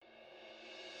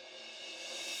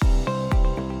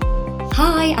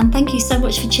Hi, and thank you so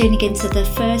much for tuning into the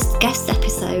first guest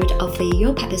episode of the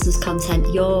Your Pet Business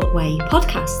Content Your Way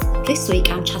podcast. This week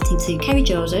I'm chatting to Kerry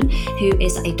Jordan, who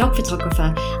is a dog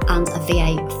photographer and a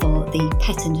VA for the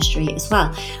pet industry as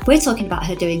well. We're talking about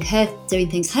her doing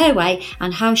things her way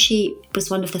and how she was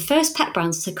one of the first pet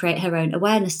brands to create her own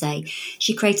awareness day.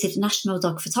 She created National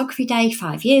Dog Photography Day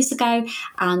 5 years ago,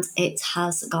 and it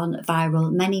has gone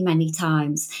viral many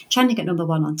times, trending at number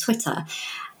 1 on Twitter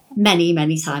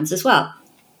many times as well.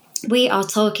 We are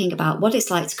talking about what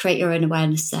it's like to create your own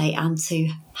awareness day and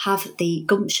to have the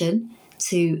gumption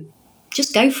to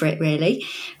just go for it, really.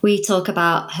 We talk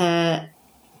about her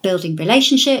building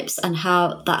relationships and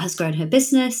how that has grown her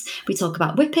business. We talk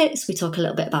about whippets, we talk a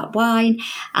little bit about wine,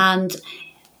 and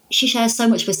she shares so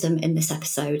much wisdom in this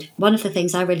episode. One of the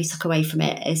things I really took away from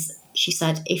it is she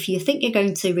said, if you think you're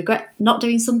going to regret not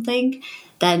doing something,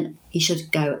 then you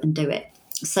should go and do it.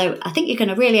 So I think you're going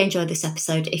to really enjoy this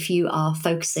episode if you are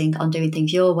focusing on doing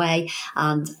things your way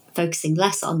and focusing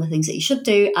less on the things that you should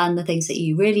do and the things that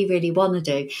you really want to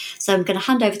do. So I'm going to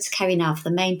hand over to Kerry now for the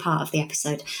main part of the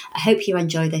episode. I hope you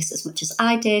enjoy this as much as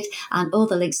I did, and all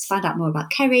the links to find out more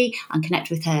about Kerry and connect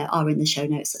with her are in the show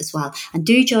notes as well. And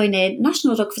do join in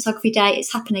National Dog Photography Day.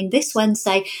 It's happening this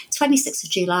Wednesday, 26th of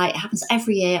July. It happens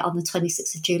every year on the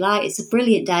 26th of July. It's a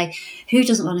brilliant day. Who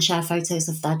doesn't want to share photos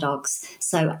of their dogs?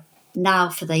 So now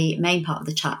for the main part of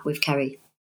the chat with Kerry.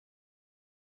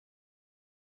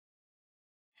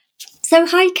 So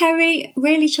hi Kerry,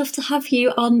 really chuffed to have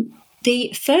you on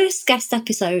the first guest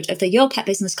episode of the Your Pet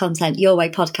Business Content Your Way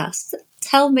podcast.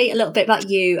 Tell me a little bit about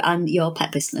you and your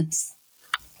pet business.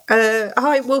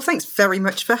 Hi, well, thanks very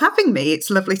much for having me. It's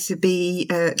lovely to be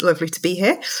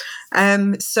here.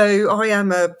 So I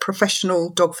am a professional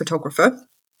dog photographer.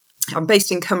 I'm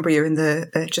based in Cumbria in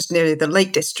the just near the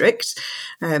Lake District,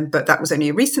 but that was only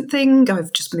a recent thing.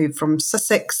 I've just moved from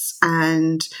Sussex,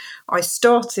 and I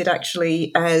started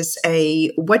actually as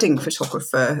a wedding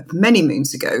photographer many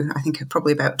moons ago. I think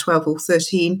probably about 12 or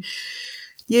 13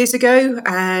 years ago,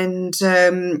 and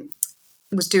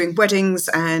was doing weddings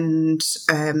and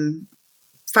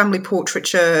family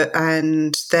portraiture,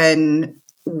 and then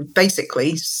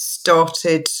basically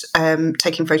started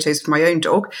taking photos of my own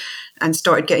dog and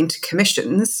started getting to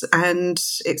commissions, and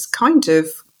it's kind of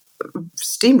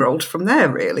steamrolled from there,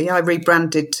 really. I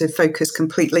rebranded to focus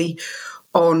completely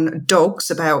on dogs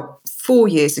about 4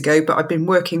 years ago, but I've been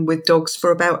working with dogs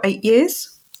for about 8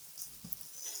 years.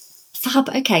 Fab.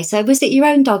 Okay, so was it your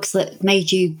own dogs that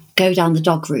made you go down the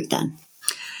dog route then?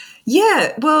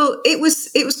 Yeah, well, it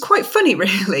was quite funny,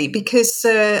 really, because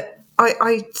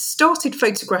I started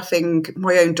photographing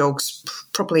my own dogs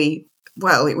probably,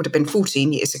 well, it would have been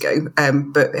 14 years ago,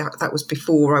 but that was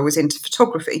before I was into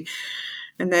photography.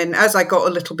 And then as I got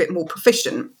a little bit more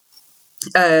proficient,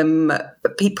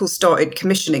 people started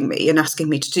commissioning me and asking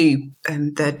me to do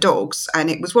their dogs. And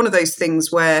it was one of those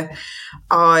things where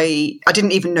I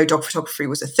didn't even know dog photography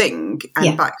was a thing.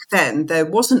 And back then there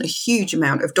wasn't a huge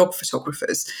amount of dog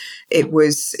photographers. It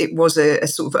was a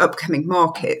sort of upcoming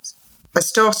market. I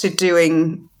started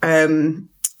doing,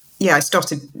 I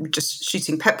started just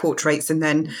shooting pet portraits, and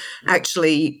then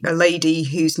actually a lady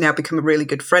who's now become a really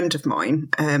good friend of mine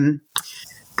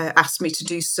asked me to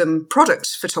do some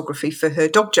product photography for her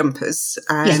dog jumpers.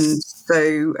 And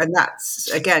and that's,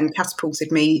 again,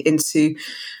 catapulted me into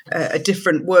a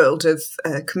different world of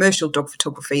commercial dog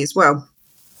photography as well.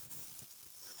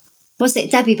 Was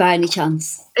it Debbie by any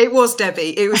chance? It was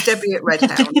Debbie. It was Debbie at Red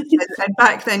Hound. and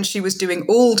back then she was doing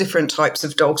all different types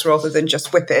of dogs rather than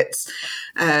just whippets.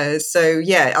 I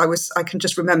can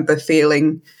just remember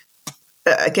feeling,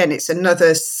 again, it's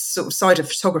another sort of side of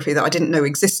photography that I didn't know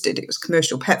existed. It was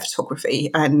commercial pet photography,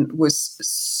 and was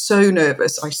so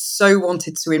nervous. I so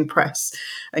wanted to impress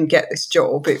and get this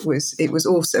job. It was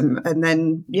awesome. And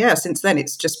then, since then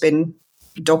it's just been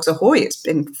dogs ahoy. It's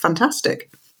been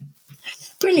fantastic.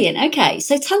 Brilliant. Okay,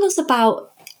 so tell us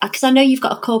about, because I know you've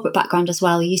got a corporate background as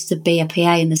well. You used to be a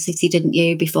PA in the city, didn't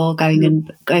you, before going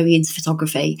into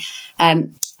photography?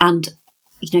 And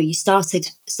you started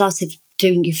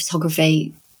doing your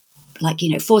photography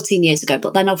 14 years ago.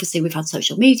 But then obviously we've had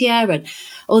social media and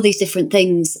all these different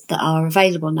things that are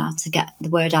available now to get the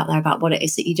word out there about what it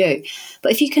is that you do.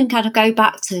 But if you can kind of go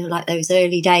back to those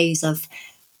early days of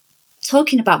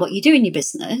talking about what you do in your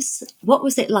business, what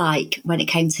was it like when it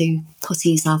came to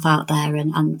putting yourself out there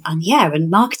and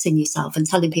marketing yourself and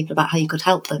telling people about how you could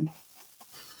help them?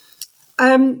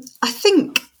 I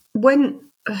think when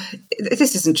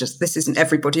this isn't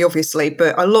everybody, obviously,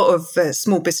 but a lot of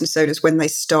small business owners, when they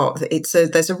start,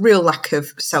 there's a real lack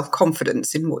of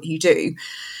self-confidence in what you do.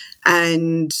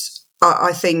 And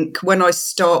I think when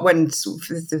sort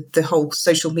of the whole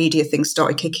social media thing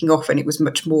started kicking off and it was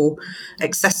much more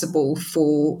accessible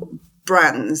for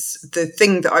brands, the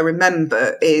thing that I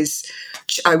remember is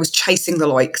I was chasing the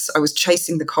likes, I was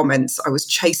chasing the comments, I was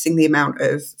chasing the amount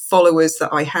of followers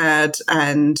that I had,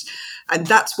 and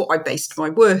that's what I based my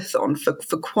worth on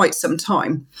for quite some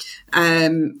time.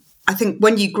 I think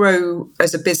when you grow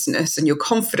as a business and your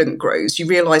confidence grows, you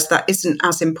realise that isn't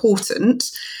as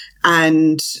important,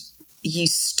 and you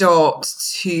start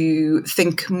to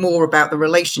think more about the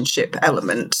relationship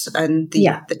element and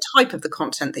the type of the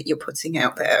content that you're putting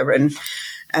out there. And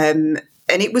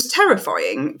it was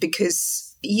terrifying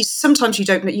because sometimes you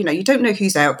don't know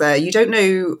who's out there. You don't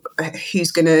know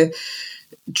who's going to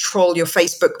troll your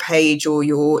Facebook page or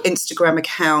your Instagram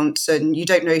account, and you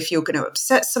don't know if you're going to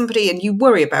upset somebody, and you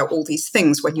worry about all these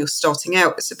things when you're starting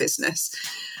out as a business.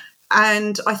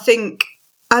 And I think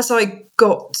as I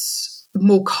got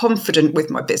more confident with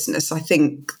my business, I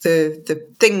think the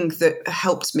thing that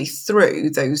helped me through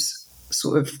those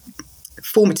sort of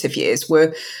formative years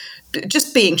were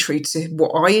just being true to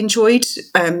what I enjoyed.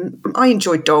 I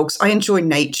enjoyed dogs, I enjoy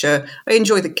nature, I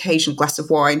enjoy the occasional glass of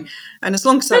wine, and as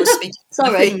long as I was speaking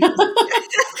sorry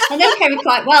I know Kerry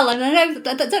quite well, and I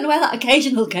don't know where that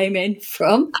occasional came in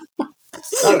from.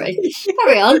 Sorry,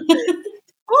 carry on.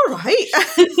 All right.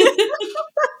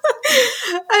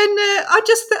 And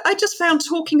I just found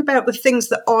talking about the things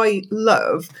that I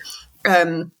love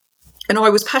and I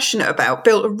was passionate about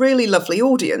built a really lovely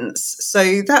audience.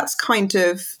 So that's kind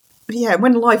of,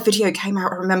 when live video came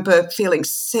out, I remember feeling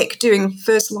sick doing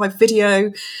first live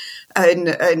video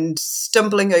and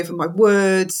stumbling over my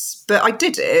words, but I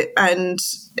did it. And,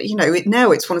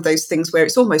 now it's one of those things where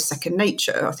it's almost second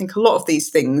nature. I think a lot of these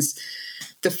things,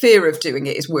 the fear of doing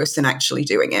it is worse than actually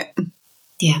doing it.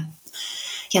 Yeah,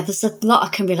 there's a lot I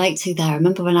can relate to there. I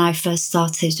remember when I first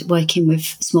started working with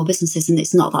small businesses, and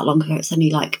it's not that long ago, it's only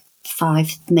like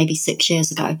 5, maybe 6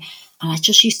 years ago. And I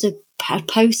just used to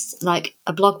post like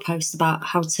a blog post about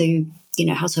how to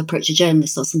approach a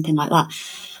journalist or something like that.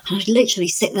 And I'd literally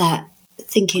sit there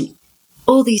thinking,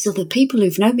 all these other people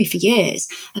who've known me for years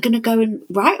are going to go and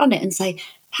write on it and say,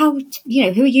 how,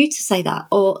 who are you to say that?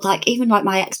 Or like, even like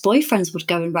my ex-boyfriends would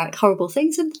go and write horrible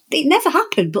things, and it never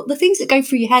happened. But the things that go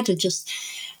through your head are just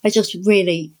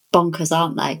really bonkers,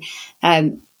 aren't they?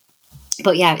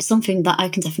 But yeah, it's something that I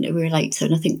can definitely relate to,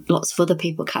 and I think lots of other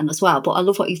people can as well. But I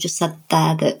love what you've just said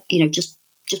there, that, just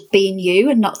being you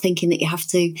and not thinking that you have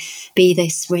to be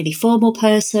this really formal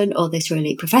person or this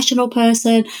really professional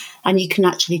person, and you can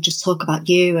actually just talk about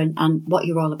you and what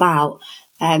you're all about.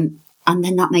 And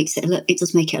then that makes it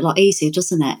does make it a lot easier,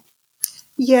 doesn't it?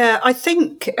 Yeah, I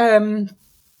think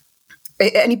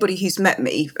anybody who's met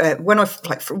me, when I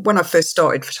first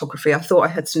started photography, I thought I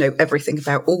had to know everything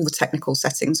about all the technical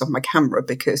settings on my camera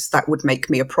because that would make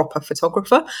me a proper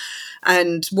photographer.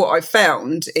 And what I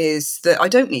found is that I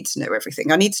don't need to know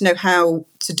everything. I need to know how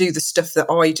to do the stuff that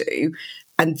I do,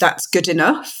 and that's good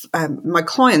enough. My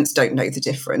clients don't know the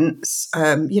difference.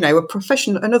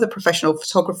 Another professional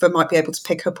photographer might be able to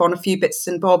pick up on a few bits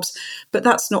and bobs, but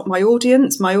that's not my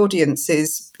audience. My audience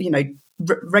is,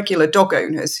 regular dog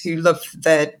owners who love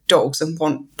their dogs and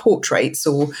want portraits,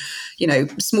 or,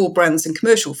 small brands and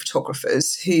commercial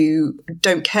photographers who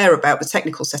don't care about the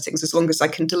technical settings as long as I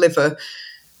can deliver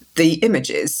the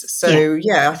images. So,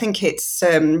 I think it's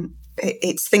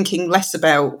thinking less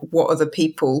about what other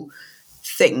people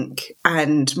think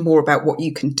and more about what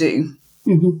you can do.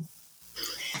 Mm-hmm.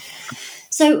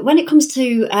 So when it comes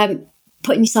to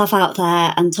putting yourself out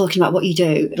there and talking about what you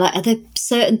do, like, are there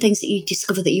certain things that you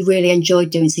discover that you really enjoyed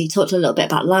doing? So you talked a little bit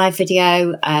about live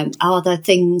video. Are there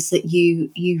things that you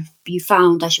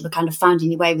found as you were kind of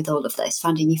finding your way with all of this,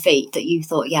 finding your feet, that you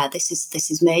thought, this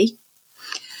is me?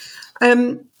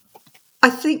 I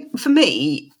think for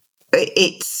me,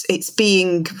 it's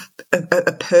being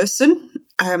a person.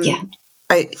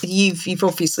 You've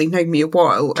obviously known me a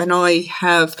while, and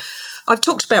I've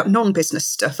talked about non-business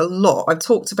stuff a lot. I've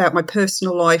talked about my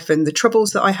personal life and the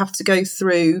troubles that I have to go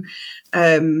through,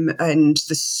 and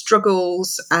the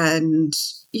struggles. And,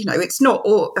 it's not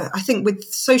all, I think with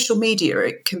social media,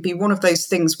 it can be one of those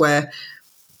things where,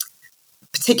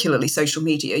 particularly social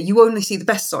media, you only see the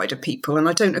best side of people. And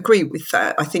I don't agree with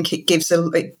that. I think it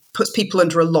puts people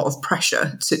under a lot of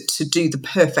pressure to do the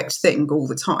perfect thing all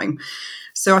the time.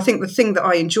 So I think the thing that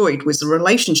I enjoyed was the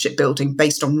relationship building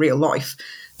based on real life.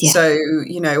 Yeah. So,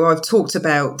 I've talked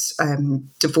about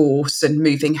divorce and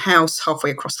moving house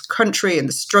halfway across the country and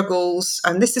the struggles.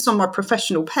 And this is on my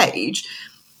professional page.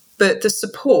 but the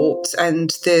support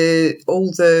and all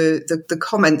the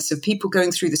comments of people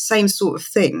going through the same sort of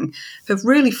thing have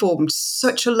really formed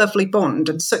such a lovely bond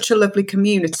and such a lovely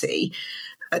community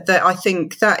that I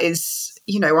think that is,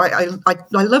 I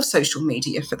love social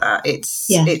media for that.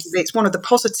 It's one of the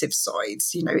positive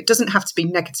sides. It doesn't have to be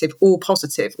negative or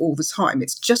positive all the time.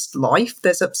 It's just life.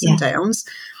 There's ups and downs.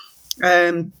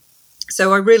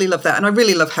 So I really love that. And I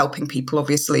really love helping people,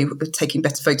 obviously, with taking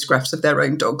better photographs of their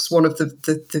own dogs. One of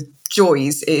the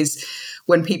joys is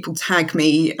when people tag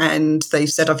me and they've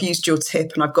said, I've used your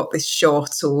tip and I've got this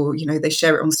shot, or, they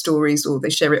share it on stories or they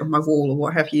share it on my wall or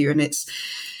what have you. And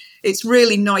it's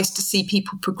really nice to see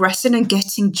people progressing and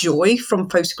getting joy from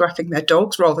photographing their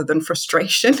dogs rather than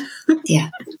frustration.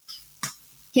 Yeah,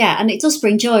 and it does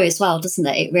bring joy as well, doesn't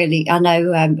it? It really, I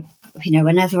know,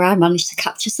 whenever I manage to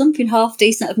capture something half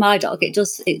decent of my dog, it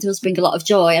does bring a lot of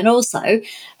joy. And also,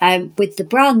 with the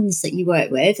brands that you work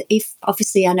with, if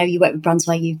obviously I know you work with brands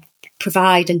where you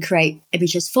provide and create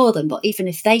images for them, but even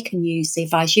if they can use the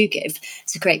advice you give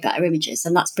to create better images,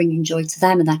 and that's bringing joy to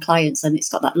them and their clients, and it's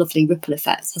got that lovely ripple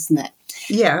effect, hasn't it?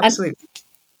 Yeah, absolutely.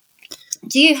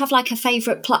 Do you have like a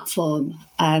favourite platform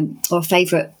or a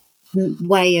favourite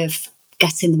way of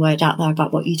getting the word out there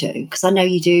about what you do? Because I know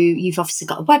you've obviously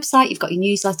got a website, you've got your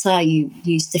newsletter, you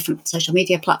use different social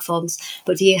media platforms,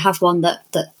 but do you have one that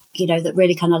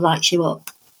really kind of lights you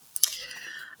up?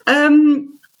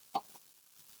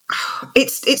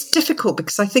 It's difficult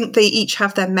because I think they each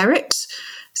have their merits.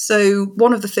 So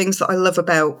one of the things that I love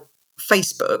about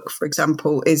Facebook, for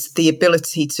example, is the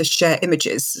ability to share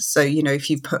images. So, if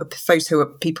you put a photo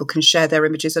up, people can share their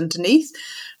images underneath.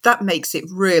 That makes it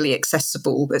really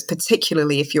accessible,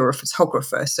 particularly if you're a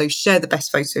photographer. So share the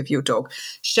best photo of your dog,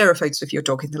 share a photo of your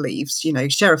dog in the leaves,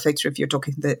 share a photo of your dog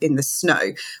in the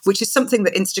snow, which is something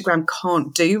that Instagram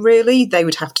can't do really. They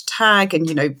would have to tag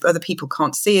and, other people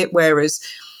can't see it. Whereas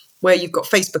where you've got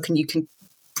Facebook and you can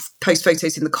post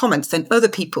photos in the comments, then other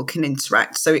people can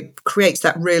interact. So it creates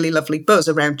that really lovely buzz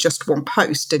around just one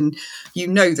post. And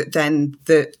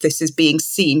that this is being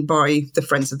seen by the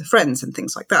friends of the friends and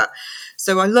things like that.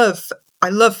 So I love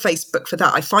Facebook for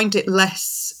that. I find it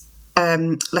less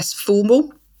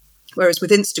formal. Whereas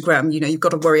with Instagram, you've got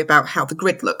to worry about how the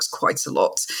grid looks quite a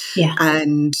lot. Yeah.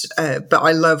 And but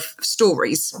I love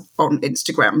stories on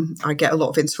Instagram. I get a lot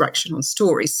of interaction on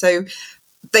stories. So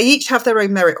they each have their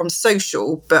own merit on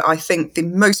social, but I think the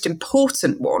most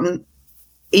important one,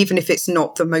 even if it's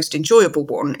not the most enjoyable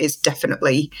one, is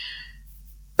definitely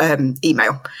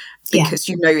email, because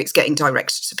it's getting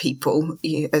direct to people.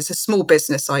 As a small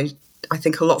business, I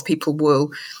think a lot of people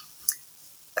will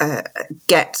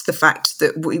get the fact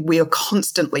that we are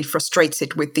constantly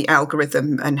frustrated with the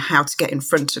algorithm and how to get in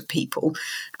front of people,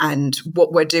 and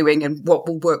what we're doing and what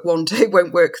will work one day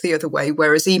won't work the other way.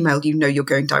 Whereas email, you're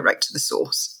going direct to the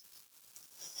source.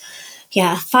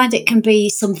 Yeah, I find it can be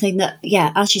something that,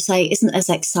 as you say, isn't as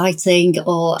exciting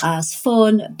or as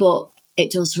fun, but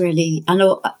it does really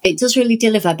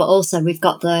deliver. But also we've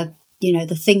got the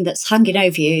thing that's hanging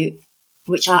over you,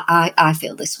 which I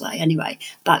feel this way anyway,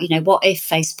 but what if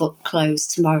Facebook closed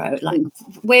tomorrow? Like,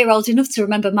 we're old enough to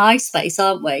remember MySpace,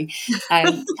 aren't we?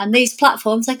 And these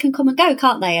platforms, they can come and go,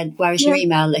 can't they? And whereas your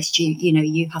email list,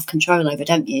 you have control over,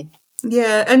 don't you?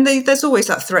 Yeah, and there's always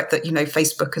that threat that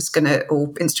Facebook is going to, or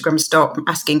Instagram start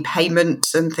asking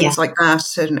payment and things like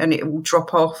that, and it will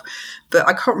drop off. But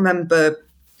I can't remember.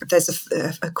 There's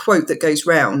a quote that goes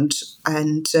round,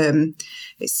 and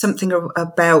it's something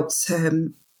about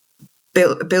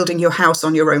building your house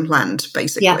on your own land,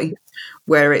 basically,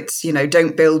 where it's,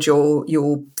 don't build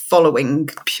your following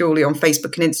purely on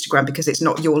Facebook and Instagram because it's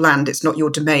not your land, it's not your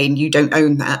domain, you don't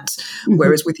own that. Mm-hmm.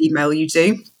 Whereas with email, you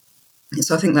do.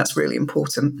 So I think that's really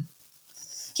important.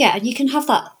 Yeah, and you can have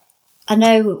that. I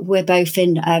know we're both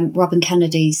in Robin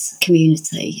Kennedy's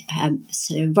community.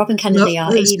 So Robin Kennedy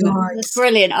are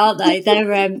brilliant, aren't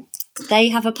they? They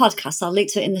have a podcast, I'll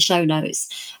link to it in the show notes,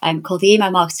 called The Email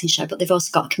Marketing Show, but they've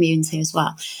also got a community as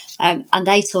well. And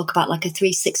they talk about like a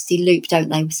 360 loop, don't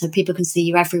they? So people can see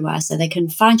you everywhere. So they can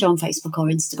find you on Facebook or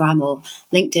Instagram or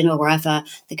LinkedIn or wherever.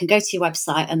 They can go to your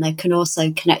website and they can also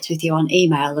connect with you on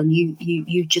email. And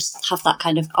you just have that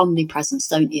kind of omnipresence,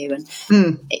 don't you?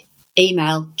 And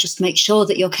email just make sure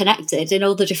that you're connected in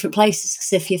all the different places.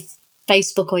 Because if your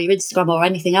Facebook or your Instagram or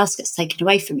anything else gets taken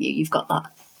away from you, you've got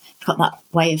that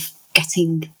way of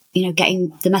getting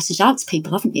the message out to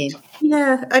people, haven't you?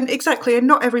 Yeah, and exactly. And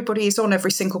not everybody is on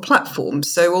every single platform.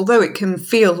 So although it can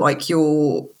feel like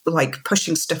you're like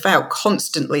pushing stuff out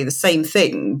constantly, the same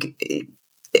thing,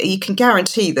 you can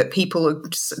guarantee that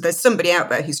there's somebody out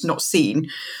there who's not seen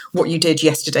what you did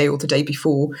yesterday or the day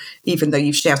before, even though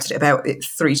you've shouted about it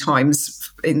 3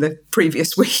 times in the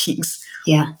previous weeks.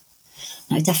 Yeah.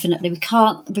 No, definitely. We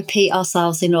can't repeat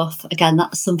ourselves enough. Again,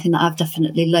 that's something that I've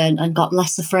definitely learned and got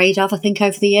less afraid of, I think,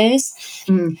 over the years.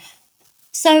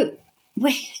 So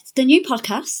the new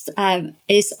podcast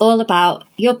is all about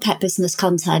your pet business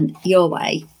content your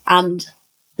way. And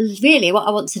really what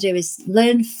I want to do is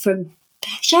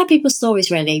share people's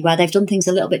stories, really, where they've done things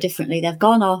a little bit differently. They've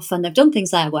gone off and they've done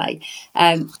things their way.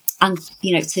 And,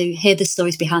 to hear the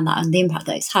stories behind that and the impact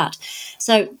that it's had.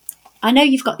 So I know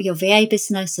you've got your VA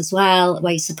business as well,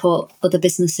 where you support other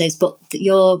businesses, but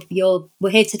we're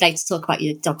here today to talk about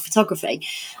your dog photography.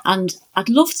 And I'd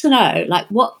love to know,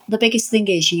 what the biggest thing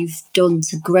is you've done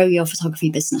to grow your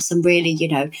photography business and really,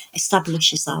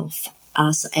 establish yourself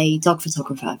as a dog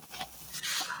photographer.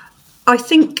 I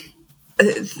think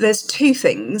there's 2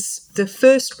 things. The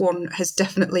first one has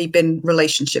definitely been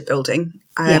relationship building.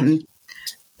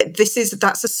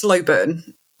 That's a slow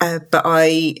burn, but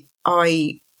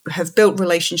I have built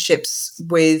relationships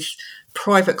with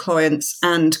private clients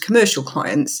and commercial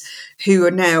clients who are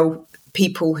now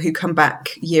people who come back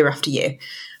year after year,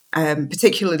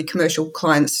 particularly commercial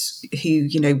clients who,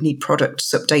 need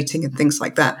products updating and things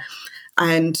like that.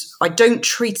 And I don't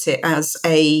treat it as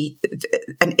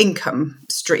an income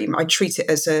stream. I treat it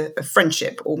as a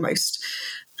friendship almost.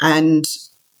 And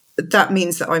that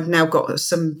means that I've now got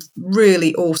some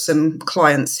really awesome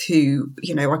clients who,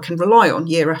 I can rely on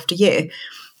year after year.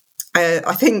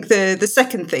 I think the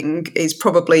second thing is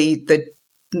probably the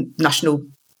National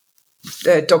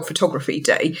Dog Photography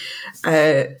Day.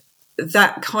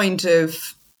 That kind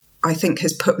of, I think,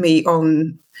 has put me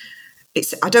on.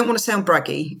 I don't want to sound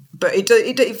braggy, but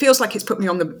it feels like it's put me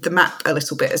on the map a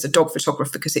little bit as a dog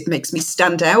photographer, because it makes me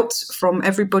stand out from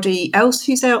everybody else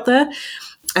who's out there.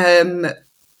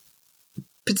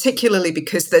 Particularly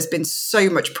because there's been so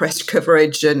much press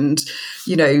coverage and,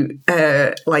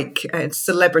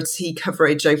 celebrity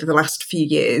coverage over the last few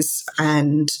years.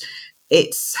 And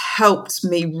it's helped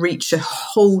me reach a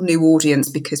whole new audience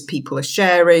because people are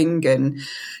sharing and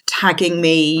tagging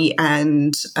me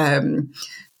and, and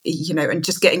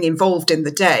just getting involved in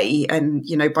the day. And,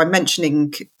 by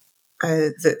mentioning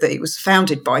that it was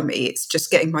founded by me, it's just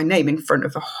getting my name in front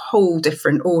of a whole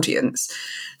different audience.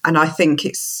 And I think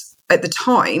at the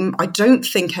time, I don't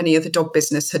think any other dog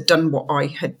business had done what I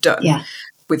had done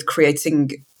with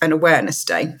creating an awareness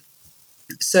day.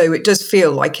 So it does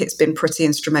feel like it's been pretty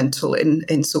instrumental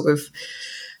in sort of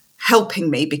helping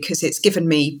me, because it's given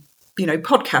me,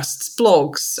 podcasts,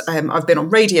 blogs. I've been on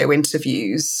radio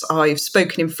interviews. I've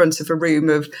spoken in front of a room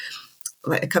of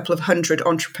a couple of 100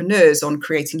 entrepreneurs on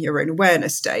creating your own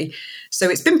awareness day. So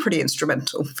it's been pretty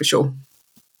instrumental for sure.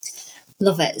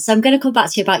 Love it. So I'm going to come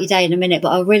back to you about your day in a minute, but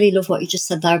I really love what you just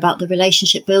said there about the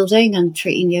relationship building and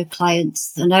treating your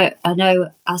clients. I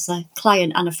know as a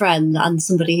client and a friend and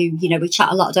somebody who, we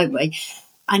chat a lot, don't we?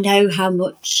 I know how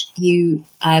much you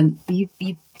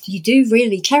do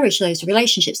really cherish those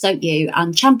relationships, don't you?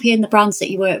 And champion the brands that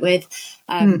you work with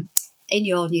in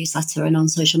your newsletter and on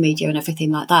social media and everything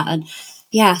like that. And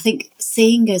I think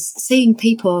seeing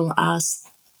people as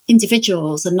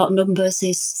individuals and not numbers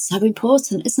is so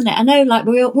important, isn't it? I know,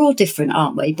 we're all different,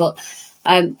 aren't we? But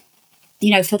for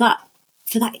that,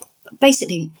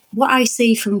 basically, what I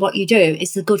see from what you do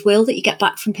is the goodwill that you get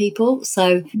back from people.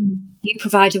 So you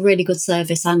provide a really good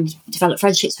service and develop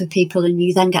friendships with people, and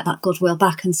you then get that goodwill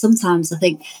back. And sometimes I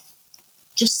think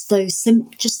just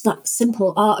that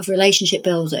simple art of relationship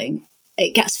building,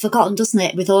 it gets forgotten, doesn't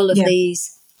it? With all of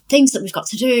these things that we've got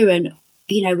to do, and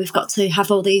we've got to have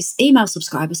all these email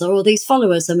subscribers or all these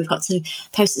followers, and we've got to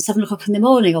post at 7 o'clock in the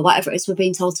morning or whatever it is we're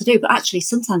being told to do. But actually,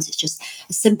 sometimes it's just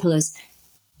as simple as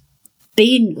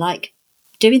being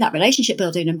doing that relationship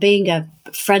building and being a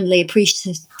friendly,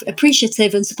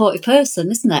 appreciative and supportive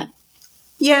person, isn't it?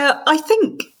 Yeah, I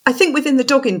think within the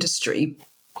dog industry,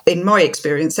 in my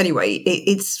experience anyway,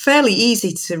 it's fairly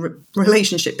easy to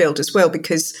relationship build as well,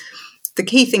 because the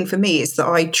key thing for me is that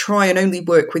I try and only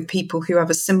work with people who have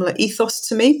a similar ethos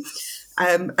to me.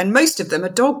 And most of them are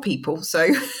dog people. So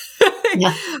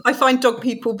I find dog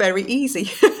people very easy.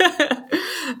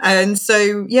 And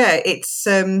so, it's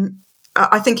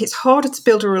I think it's harder to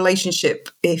build a relationship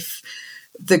if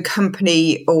the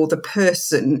company or the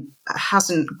person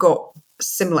hasn't got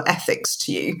similar ethics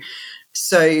to you.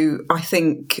 So I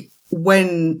think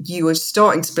when you are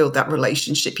starting to build that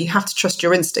relationship, you have to trust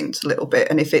your instinct a little bit.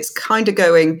 And if it's kind of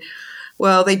going,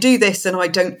 well, they do this and I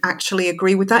don't actually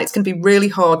agree with that, it's going to be really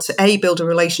hard to A, build a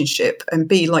relationship, and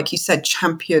B, like you said,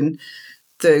 champion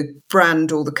the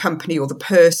brand or the company or the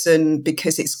person,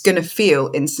 because it's going to feel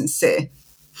insincere.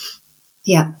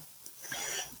 Yeah.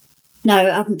 No,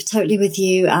 I'm totally with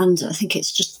you. And I think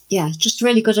it's just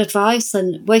really good advice,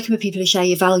 and working with people who share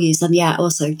your values, and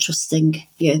also trusting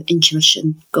your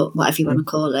intuition, gut, whatever you want to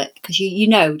call it. Because you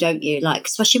know, don't you? Like,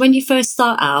 especially when you first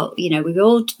start out, we've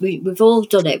all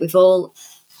done it. We've all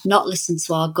not listened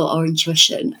to our gut or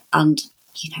intuition, and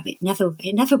it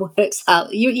never works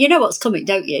out. You know what's coming,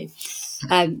 don't you?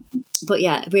 But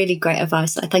yeah, really great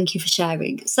advice. Thank you for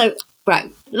sharing. So,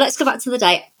 right, let's go back to the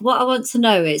day. What I want to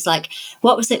know is, like,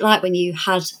 what was it like when you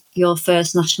had your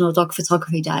first National Dog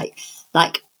Photography Day?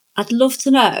 Like, I'd love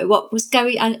to know what was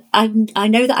going on. I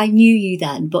know that I knew you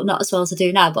then, but not as well as I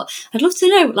do now. But I'd love to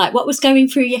know, like, what was going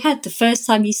through your head the first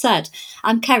time you said,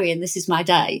 "I'm Kerry and this is my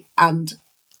day." And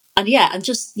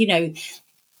just,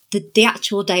 the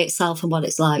actual day itself and what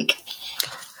it's like.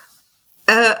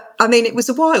 I mean, it was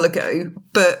a while ago,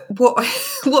 but what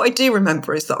I do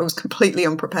remember is that I was completely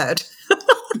unprepared.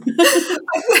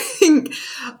 I think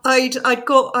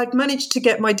I'd managed to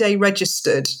get my day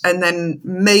registered, and then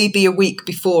maybe a week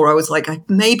before I was like, I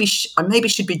maybe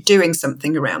should be doing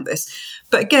something around this.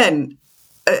 But again,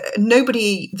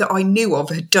 nobody that I knew of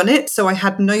had done it, so I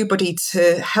had nobody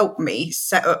to help me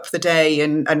set up the day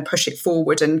and push it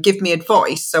forward and give me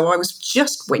advice. So I was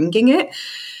just winging it.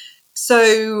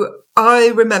 So I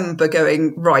remember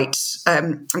going, right,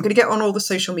 I'm going to get on all the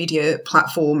social media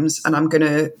platforms, and I'm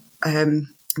going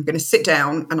to sit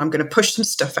down and I'm going to push some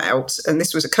stuff out. And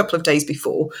this was a couple of days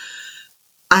before.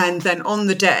 And then on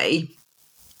the day,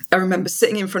 I remember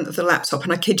sitting in front of the laptop,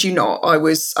 and I kid you not, I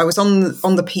was on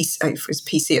the PC. It was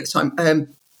PC at the time,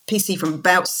 PC from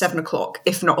about 7:00,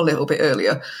 if not a little bit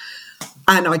earlier.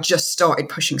 And I just started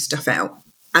pushing stuff out.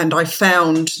 And I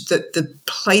found that the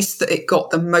place that it got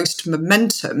the most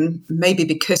momentum, maybe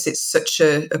because it's such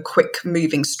a quick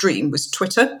moving stream, was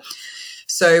Twitter.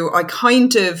 So I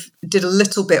kind of did a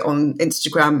little bit on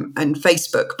Instagram and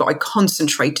Facebook, but I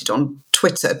concentrated on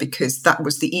Twitter because that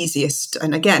was the easiest.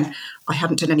 And again, I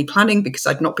hadn't done any planning because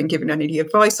I'd not been given any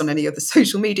advice on any other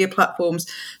social media platforms.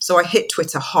 So I hit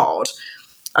Twitter hard.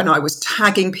 And I was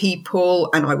tagging people,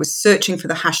 and I was searching for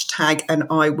the hashtag, and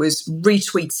I was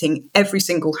retweeting every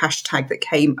single hashtag that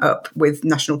came up with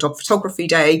National Dog Photography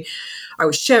Day. I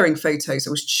was sharing photos, I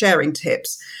was sharing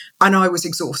tips, and I was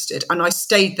exhausted. And I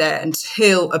stayed there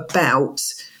until about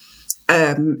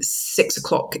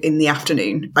 6:00 in the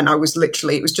afternoon. And it was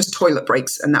just toilet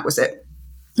breaks, and that was it.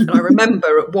 And I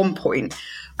remember at one point,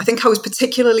 I think I was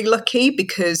particularly lucky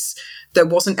because there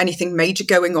wasn't anything major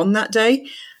going on that day.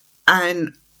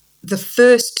 And the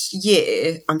first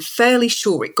year, I'm fairly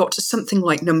sure it got to something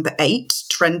like number 8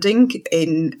 trending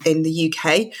in the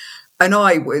UK. And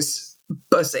I was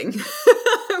buzzing.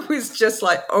 I was just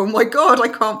like, oh my God, I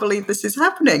can't believe this is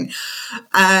happening.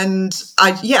 And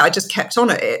I just kept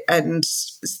on at it. And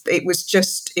it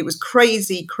was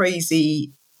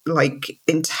crazy, like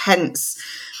intense.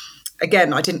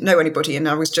 Again, I didn't know anybody, and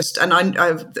I was just, and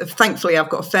thankfully I've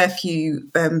got a fair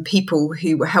few people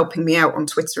who were helping me out on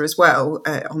Twitter as well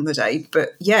on the day. But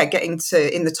yeah, getting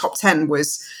to in the top 10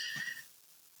 was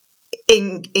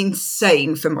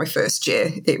insane for my first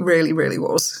year. It really, really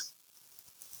was.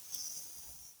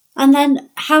 And then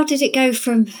how did it go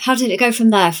from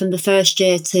there, from the first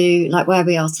year to like where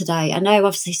we are today? I know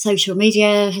obviously social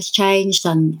media has changed,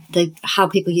 and how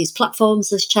people use platforms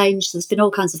has changed. There's been all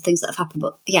kinds of things that have happened,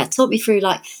 but yeah, talk me through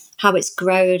like how it's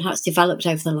grown, how it's developed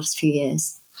over the last few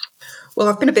years. Well,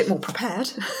 I've been a bit more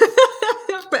prepared,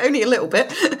 but only a little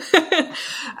bit.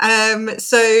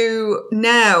 So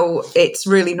now it's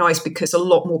really nice because a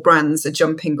lot more brands are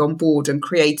jumping on board and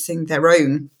creating their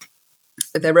own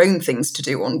things to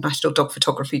do on National Dog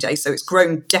Photography Day. So it's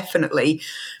grown definitely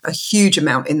a huge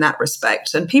amount in that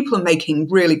respect. And people are making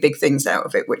really big things out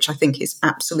of it, which I think is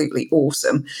absolutely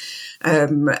awesome.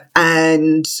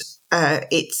 And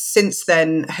it since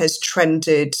then has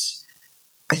trended,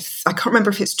 I can't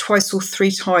remember if it's twice or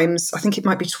 3 times. I think it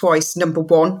might be twice, number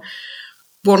 1.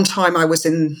 One time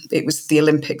it was the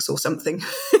Olympics or something.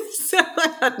 So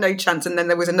I had no chance. And then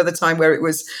there was another time where it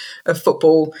was a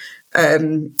football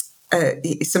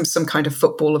some kind of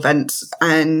football event,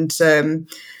 and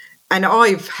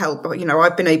I've helped.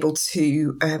 I've been able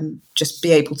to just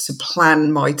be able to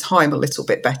plan my time a little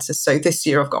bit better. So this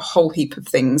year I've got a whole heap of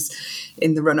things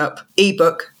in the run up.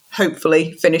 Ebook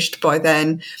hopefully finished by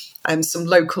then, some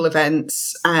local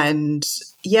events, and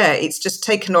yeah, it's just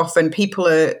taken off, and people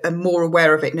are more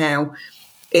aware of it now.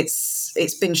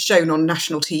 It's been shown on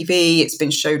national TV. It's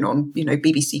been shown on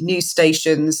BBC news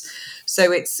stations.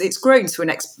 So it's grown to an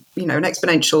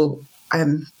exponential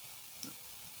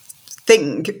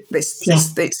thing.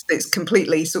 It's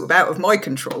completely sort of out of my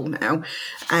control now.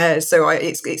 So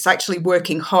it's actually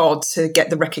working hard to get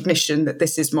the recognition that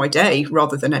this is my day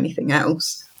rather than anything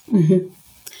else. Mm-hmm.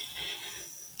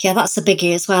 Yeah, that's a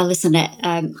biggie as well, isn't it?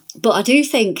 But I do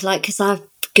think, like, because I've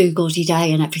Googled your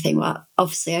day and everything, well,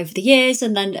 obviously over the years,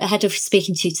 and then ahead of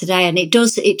speaking to you today, and it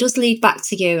does lead back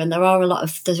to you. And there are a lot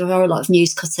of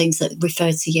news cuttings that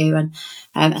refer to you, and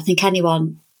I think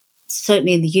anyone,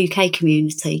 certainly in the UK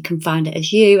community, can find it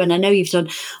as you. And I know you've done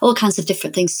all kinds of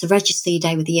different things to register your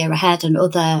day with the year ahead, and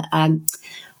other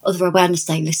awareness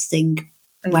day listing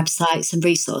websites and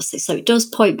resources. So it does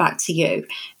point back to you,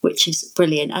 which is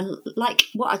brilliant. And like,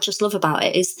 what I just love about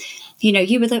it is, you know,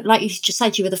 you were like you just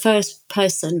said, you were the first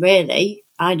person really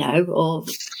I know,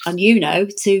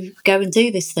 to go and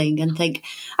do this thing and think,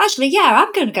 actually, yeah,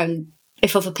 I'm going to go and,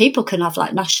 if other people can have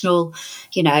like national,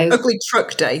 you know, Ugly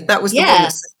Truck Day. That was the one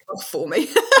that set it off for me.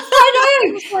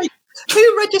 I know.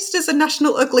 Who registers a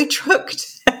National Ugly Truck Day?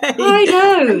 I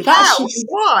know. That's just,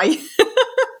 why?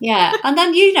 Yeah. And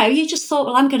then, you know, you just thought,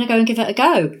 well, I'm going to go and give it a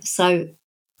go. So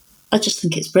I just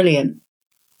think it's brilliant.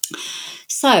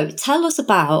 So tell us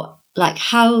about like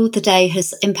how the day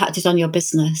has impacted on your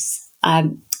business.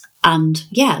 And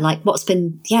yeah, like what's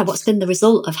been the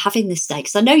result of having this day?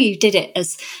 Because I know you did it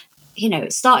as, you know,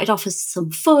 it started off as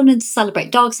some fun and to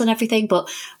celebrate dogs and everything, but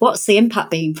what's the impact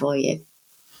been for you?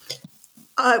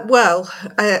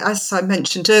 As I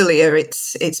mentioned earlier,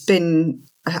 it's been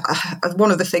one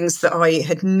of the things that I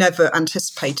had never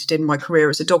anticipated in my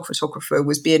career as a dog photographer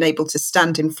was being able to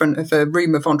stand in front of a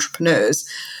room of entrepreneurs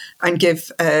and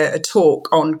give a talk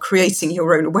on creating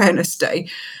your own awareness day.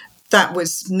 That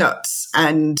was nuts,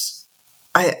 and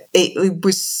it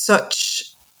was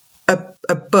such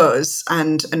a buzz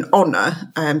and an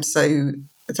honour. So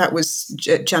that was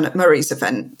Janet Murray's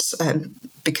event,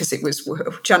 because it was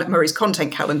Janet Murray's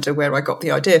content calendar where I got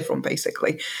the idea from,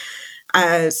 basically.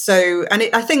 I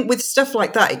think with stuff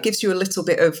like that, it gives you a little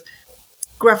bit of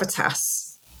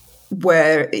gravitas,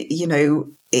 where you know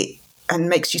it and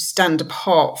makes you stand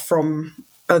apart from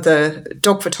other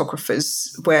dog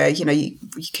photographers, where you know you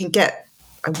can get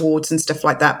awards and stuff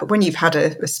like that. But when you've had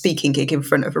a speaking gig in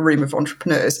front of a room of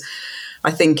entrepreneurs,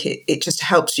 I think it just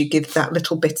helps you give that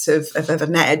little bit of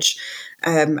an edge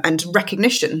and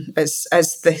recognition as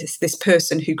this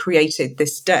person who created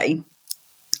this day.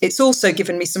 It's also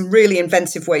given me some really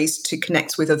inventive ways to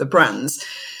connect with other brands,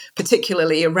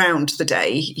 particularly around the day,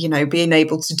 you know, being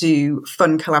able to do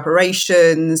fun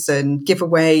collaborations and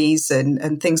giveaways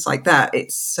and things like that.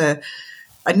 It's a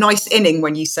nice inning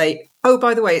when you say, oh,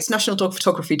 by the way, it's National Dog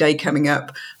Photography Day coming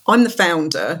up. I'm the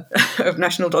founder of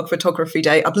National Dog Photography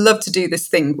Day. I'd love to do this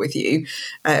thing with you.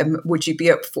 Would you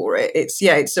be up for it?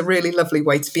 It's a really lovely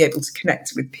way to be able to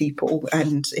connect with people.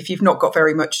 And if you've not got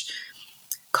very much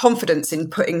confidence in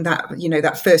putting that, you know,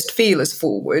 that first feelers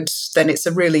forward, then it's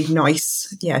a really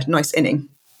nice inning.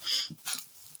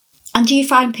 And do you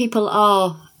find people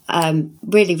are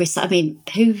really, I mean,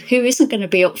 who isn't going to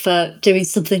be up for doing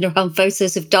something around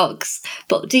photos of dogs?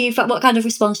 But what kind of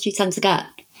response do you tend to get?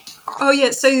 Oh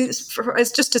yeah, so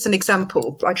as just as an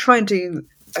example, I try and do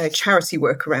charity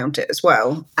work around it as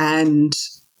well. And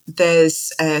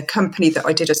there's a company that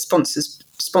I did a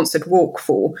sponsored walk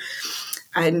for.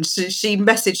 And she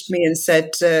messaged me and said,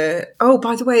 oh,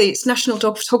 by the way, it's National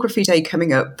Dog Photography Day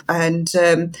coming up. And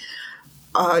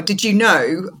did you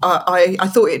know, I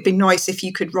thought it'd be nice if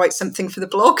you could write something for the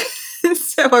blog.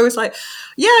 So I was like,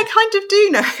 yeah, I kind of do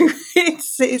know.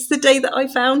 It's the day that I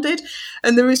founded.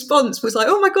 And the response was like,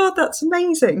 oh my God, that's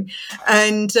amazing.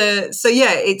 And so,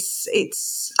 yeah,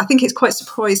 it's I think it's quite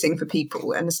surprising for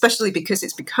people. And especially because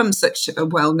it's become such a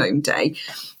well-known day,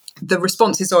 the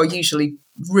responses are usually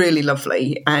really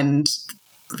lovely. And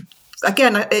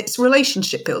again, it's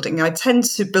relationship building. I tend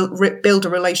to build a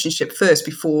relationship first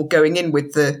before going in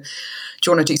with do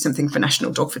you want to do something for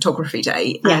National Dog Photography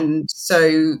Day? Yeah. And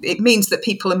so it means that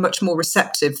people are much more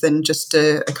receptive than just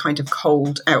a kind of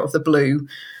cold, out of the blue,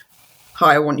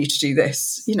 hi, I want you to do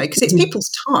this, you know, because it's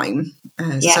people's time.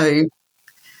 So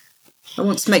I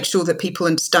want to make sure that people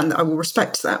understand that I will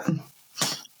respect that.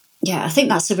 Yeah, I think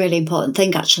that's a really important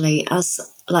thing, actually. As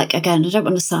like, again, I don't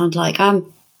want to sound like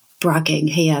I'm bragging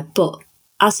here, but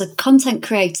as a content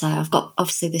creator, I've got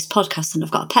obviously this podcast and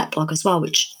I've got a pet blog as well,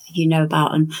 which you know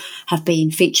about and have been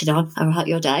featured on About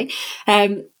Your Day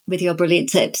with your brilliant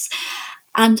tips.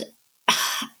 And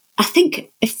I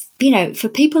think if, you know, for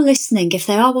people listening, if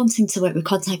they are wanting to work with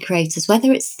content creators,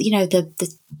 whether it's, you know,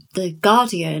 the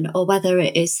Guardian or whether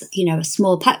it is, you know, a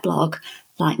small pet blog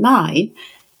like mine,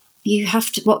 you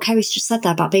have to, what Kerry's just said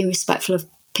there about being respectful of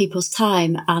people's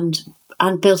time and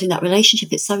building that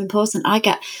relationship, it's so important. I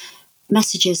get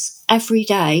messages every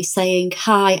day saying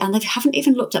hi, and they haven't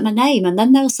even looked at my name. And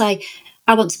then they'll say,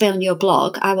 I want to be on your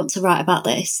blog. I want to write about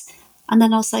this. And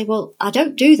then I'll say, well, I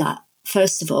don't do that.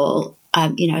 First of all, I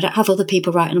don't have other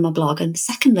people writing on my blog. And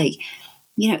secondly,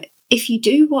 if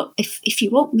you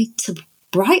want me to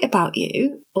write about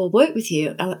you or work with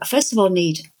you, first of all, I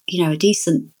need a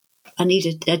decent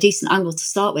angle to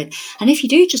start with. And if you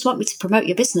do just want me to promote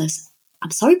your business,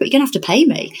 I'm sorry, but you're going to have to pay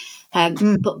me.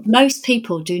 But most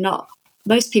people do not.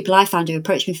 Most people I find who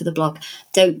approach me for the blog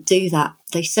don't do that.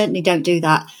 They certainly don't do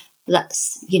that.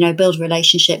 Let's, build a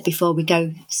relationship before we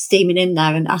go steaming in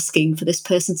there and asking for this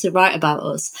person to write about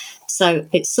us. So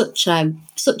it's such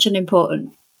an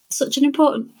important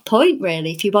point,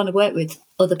 really, if you want to work with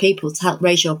other people to help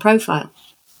raise your profile.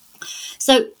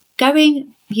 So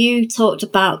you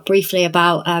talked briefly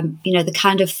about the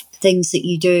kind of things that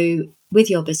you do with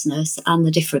your business and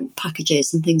the different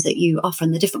packages and things that you offer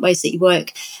and the different ways that you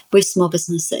work with small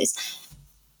businesses.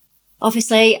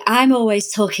 Obviously, I'm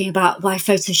always talking about why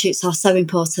photo shoots are so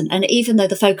important. And even though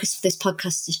the focus of this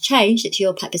podcast has changed, it's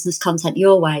your pet business content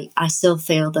your way, I still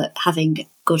feel that having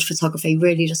good photography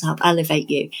really does help elevate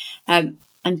you. And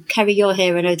Kerry, you're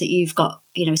here. I know that you've got,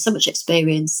 so much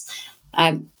experience.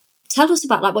 Tell us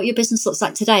about what your business looks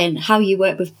like today and how you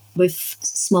work with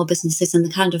small businesses and the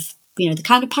kind of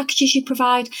packages you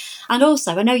provide. And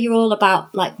also, I know you're all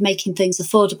about making things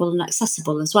affordable and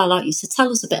accessible as well, aren't you? So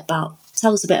tell us a bit about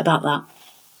that.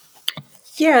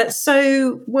 Yeah,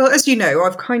 so, well, as you know,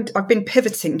 I've been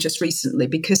pivoting just recently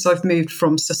because I've moved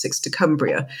from Sussex to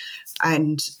Cumbria.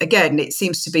 And again, it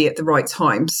seems to be at the right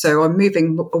time. So I'm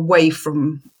moving away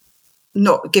from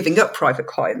not giving up private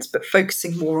clients, but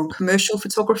focusing more on commercial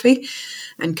photography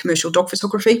and commercial dog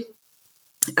photography.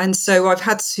 And so I've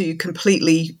had to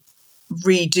completely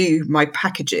redo my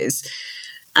packages.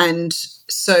 And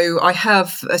so I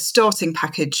have a starting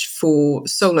package for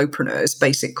solopreneurs,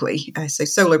 basically. So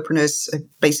solopreneurs are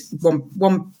basically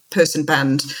one person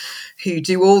band who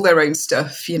do all their own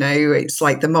stuff. It's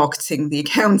like the marketing, the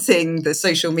accounting, the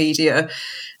social media.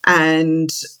 And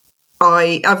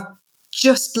I've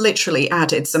just literally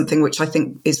added something which I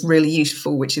think is really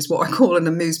useful, which is what I call an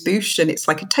amuse-bouche, and it's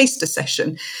like a taster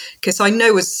session. Because I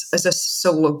know as a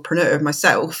solopreneur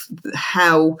myself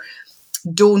how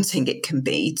daunting it can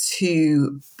be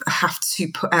to have to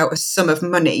put out a sum of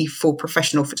money for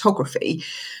professional photography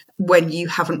when you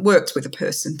haven't worked with a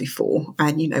person before.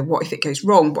 And, what if it goes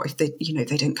wrong? What if they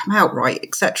don't come out right,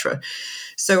 etc.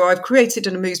 So I've created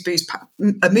an amuse-bouche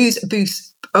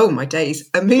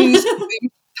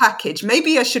package.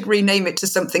 Maybe I should rename it to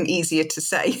something easier to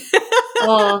say.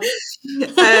 Where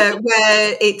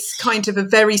it's kind of a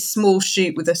very small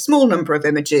shoot with a small number of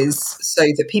images so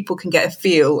that people can get a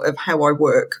feel of how I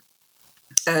work.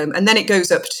 And then it goes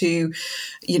up to,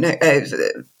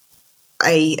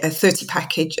 a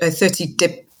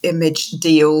 30 image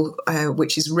deal,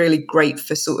 which is really great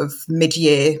for sort of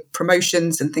mid-year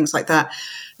promotions and things like that.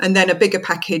 And then a bigger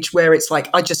package where it's like,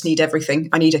 I just need everything.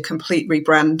 I need a complete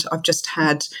rebrand. I've just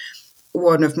had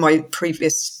one of my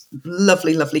previous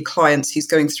lovely clients who's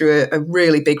going through a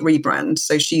really big rebrand.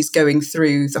 So she's going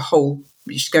through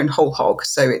she's going whole hog.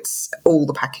 So it's all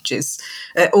the packages,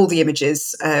 all the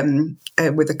images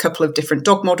with a couple of different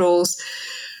dog models.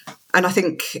 And I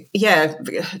think,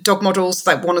 dog models,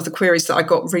 one of the queries that I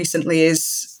got recently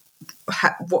is,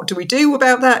 what do we do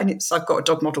about that? And I've got a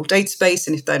dog model database,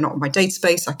 and if they're not on my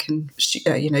database, I can,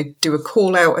 do a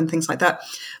call out and things like that.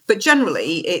 But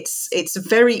generally, it's a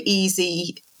very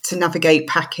easy to navigate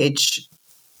package,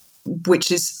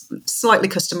 which is slightly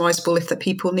customizable if the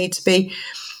people need to be.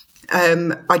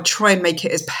 I try and make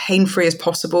it as pain-free as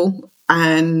possible,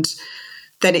 and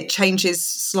then it changes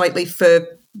slightly for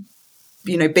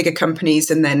bigger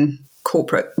companies and then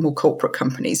more corporate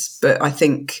companies. But I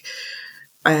think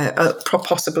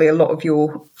possibly a lot of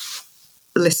your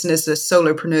listeners are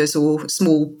solopreneurs or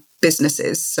small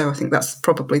businesses. So I think that's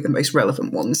probably the most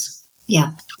relevant ones.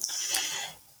 Yeah,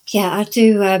 I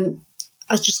do.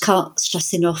 I just can't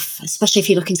stress enough, especially if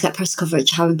you're looking to get press coverage,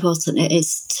 how important it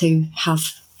is to have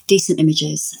decent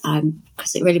images,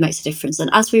 because it really makes a difference.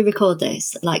 And as we record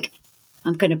this,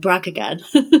 I'm going to brag again,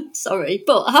 sorry,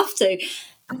 but I have to.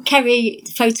 Kerry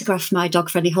photographed my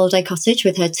dog-friendly holiday cottage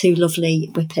with her two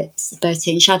lovely whippets,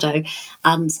 Bertie and Shadow.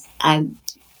 And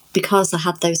because I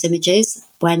had those images,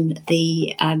 when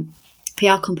the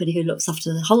PR company who looks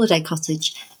after the holiday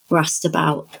cottage were asked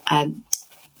about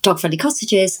dog-friendly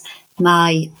cottages,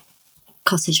 my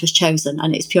cottage was chosen,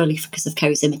 and it's purely because of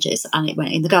Kerry's images, and it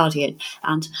went in The Guardian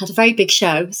and had a very big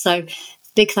show. So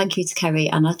big thank you to Kerry,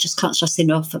 and I just can't stress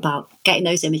enough about getting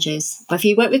those images. Whether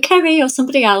you work with Kerry or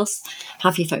somebody else,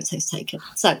 have your photos taken.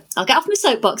 So I'll get off my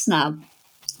soapbox now.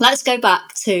 Let's go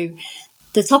back to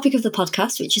the topic of the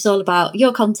podcast, which is all about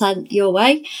your content, your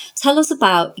way. Tell us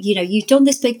about, you've done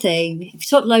this big thing. You've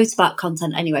talked loads about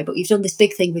content anyway, but you've done this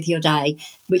big thing with your day,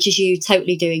 which is you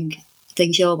totally doing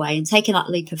things your way and taking that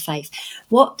leap of faith.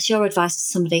 What's your advice to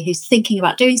somebody who's thinking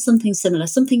about doing something similar,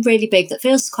 something really big that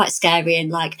feels quite scary and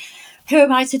like, who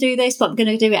am I to do this, but I'm going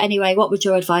to do it anyway? What would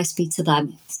your advice be to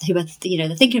them who are,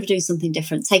 they're thinking of doing something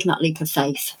different, taking that leap of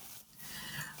faith?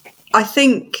 I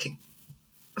think,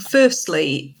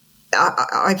 firstly,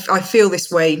 I feel this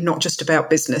way not just about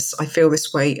business. I feel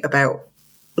this way about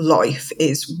life,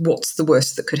 is what's the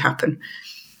worst that could happen?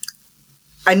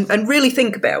 And really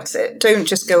think about it. Don't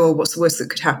just go, oh, what's the worst that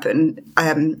could happen?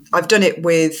 I've done it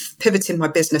with pivoting my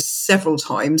business several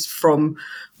times, from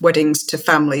weddings to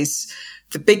families.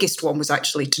 The biggest one was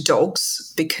actually to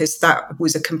dogs, because that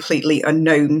was a completely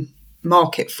unknown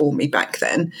market for me back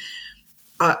then.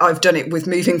 I've done it with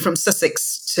moving from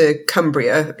Sussex to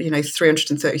Cumbria,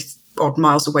 330 odd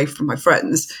miles away from my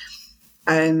friends.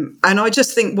 And I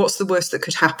just think, what's the worst that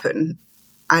could happen?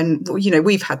 And,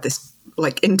 we've had this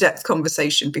in-depth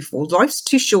conversation before. Life's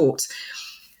too short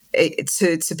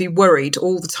to be worried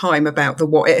all the time about the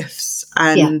what ifs.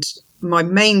 And my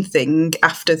main thing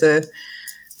after the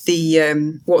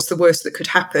what's the worst that could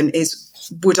happen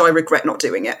is, would I regret not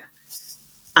doing it?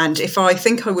 And if I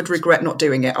think I would regret not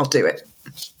doing it, I'll do it.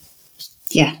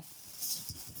 Yeah.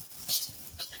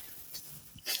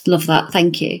 Love that.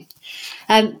 Thank you.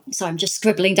 So I'm just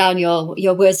scribbling down your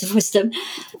words of wisdom.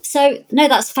 So, no,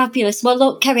 that's fabulous. Well,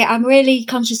 look, Kerry, I'm really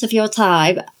conscious of your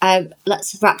time.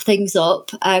 Let's wrap things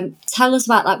up. Tell us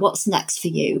about what's next for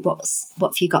you. What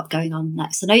have you got going on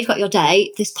next? I know you've got your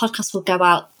day. This podcast will go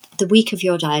out the week of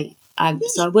your day.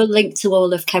 So I will link to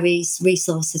all of Kerry's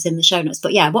resources in the show notes.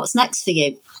 But yeah, what's next for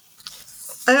you?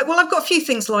 Well, I've got a few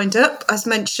things lined up. As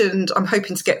mentioned, I'm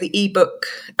hoping to get the ebook,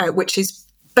 which is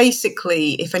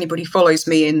basically, if anybody follows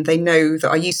me and they know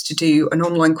that I used to do an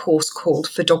online course called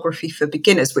Photography for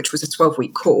Beginners, which was a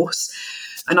 12-week course.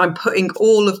 And I'm putting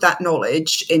all of that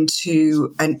knowledge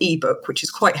into an ebook, which is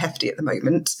quite hefty at the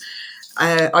moment.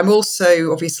 I'm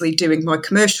also obviously doing my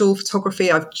commercial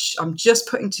photography. I'm just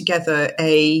putting together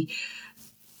a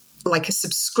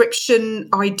subscription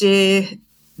idea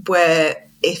where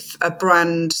if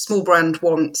a small brand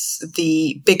wants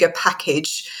the bigger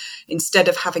package, instead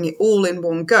of having it all in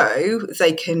one go,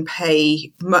 they can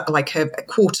pay a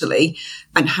quarterly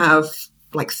and have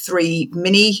 3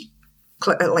 mini,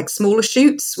 smaller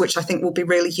shoots, which I think will be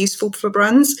really useful for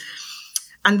brands.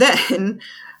 And then,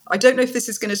 I don't know if this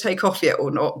is going to take off yet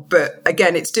or not, but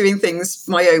again, it's doing things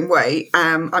my own way.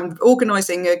 I'm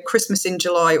organising a Christmas in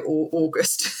July or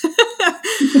August.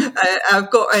 I've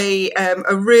got a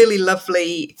really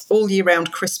lovely all year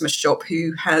round Christmas shop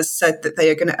who has said that they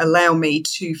are going to allow me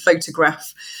to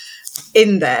photograph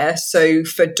in there. So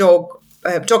for dog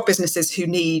businesses who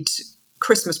need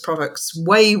Christmas products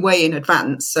way in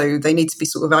advance, so they need to be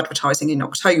sort of advertising in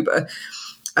October,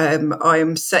 I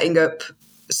am setting up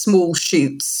small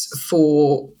shoots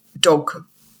for dog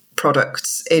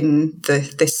products in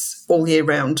this all year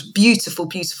round beautiful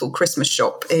Christmas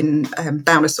shop in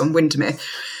Bowness on Windermere.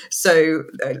 So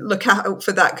look out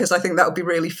for that, because I think that would be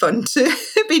really fun to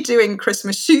be doing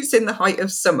Christmas shoots in the height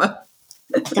of summer.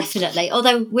 Definitely.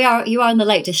 Although you are in the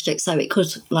Lake District, so it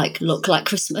could look like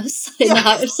Christmas in the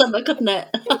height of summer, couldn't it?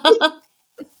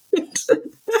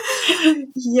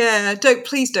 Yeah,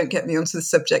 please don't get me onto the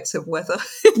subject of weather.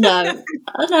 No,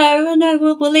 I know.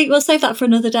 We'll save that for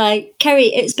another day. Kerry,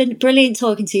 it's been brilliant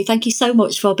talking to you. Thank you so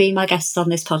much for being my guest on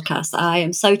this podcast. I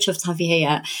am so chuffed to have you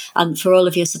here, and for all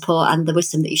of your support and the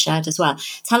wisdom that you shared as well.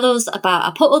 Tell us about.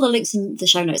 I'll put all the links in the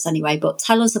show notes anyway. But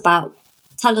tell us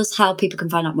how people can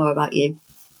find out more about you.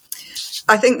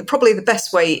 I think probably the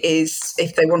best way is,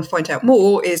 if they want to find out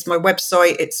more, is my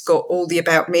website. It's got all the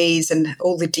about me's and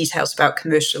all the details about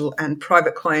commercial and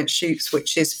private client shoots,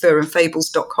 which is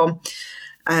furandfables.com.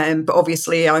 But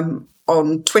obviously I'm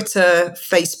on Twitter,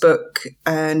 Facebook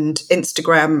and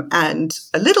Instagram, and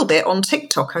a little bit on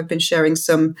TikTok. I've been sharing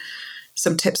some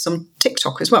tips on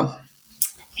TikTok as well.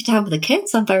 You're down with the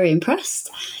kids. I'm very impressed.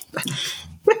 Love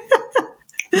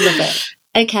it.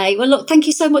 Okay, well, look, thank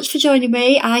you so much for joining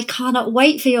me. I cannot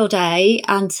wait for your day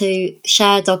and to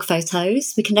share dog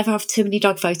photos. We can never have too many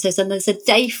dog photos, and there's a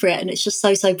day for it, and it's just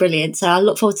so brilliant. So I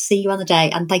look forward to seeing you on the day,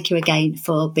 and thank you again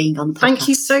for being on the podcast. Thank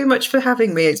you so much for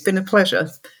having me. It's been a pleasure.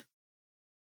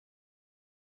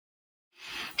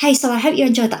 Hey, so I hope you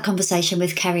enjoyed that conversation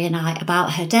with Kerry and I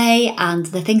about her day and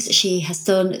the things that she has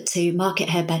done to market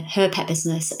her pet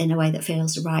business in a way that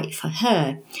feels right for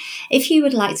her. If you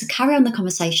would like to carry on the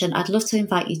conversation, I'd love to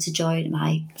invite you to join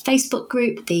my Facebook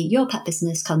group, the Your Pet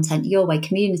Business Content Your Way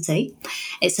community.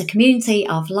 It's a community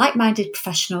of like-minded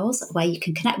professionals where you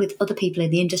can connect with other people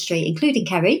in the industry, including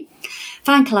Kerry,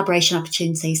 find collaboration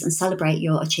opportunities and celebrate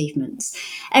your achievements.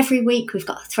 Every week we've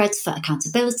got threads for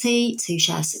accountability, to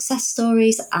share success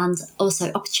stories, and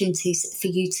also opportunities for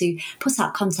you to put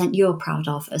out content you're proud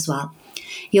of as well.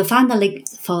 You'll find the link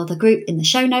for the group in the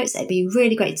show notes. It'd be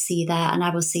really great to see you there, and I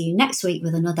will see you next week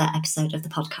with another episode of the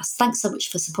podcast. Thanks so much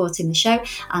for supporting the show,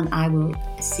 and I will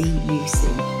see you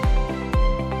soon.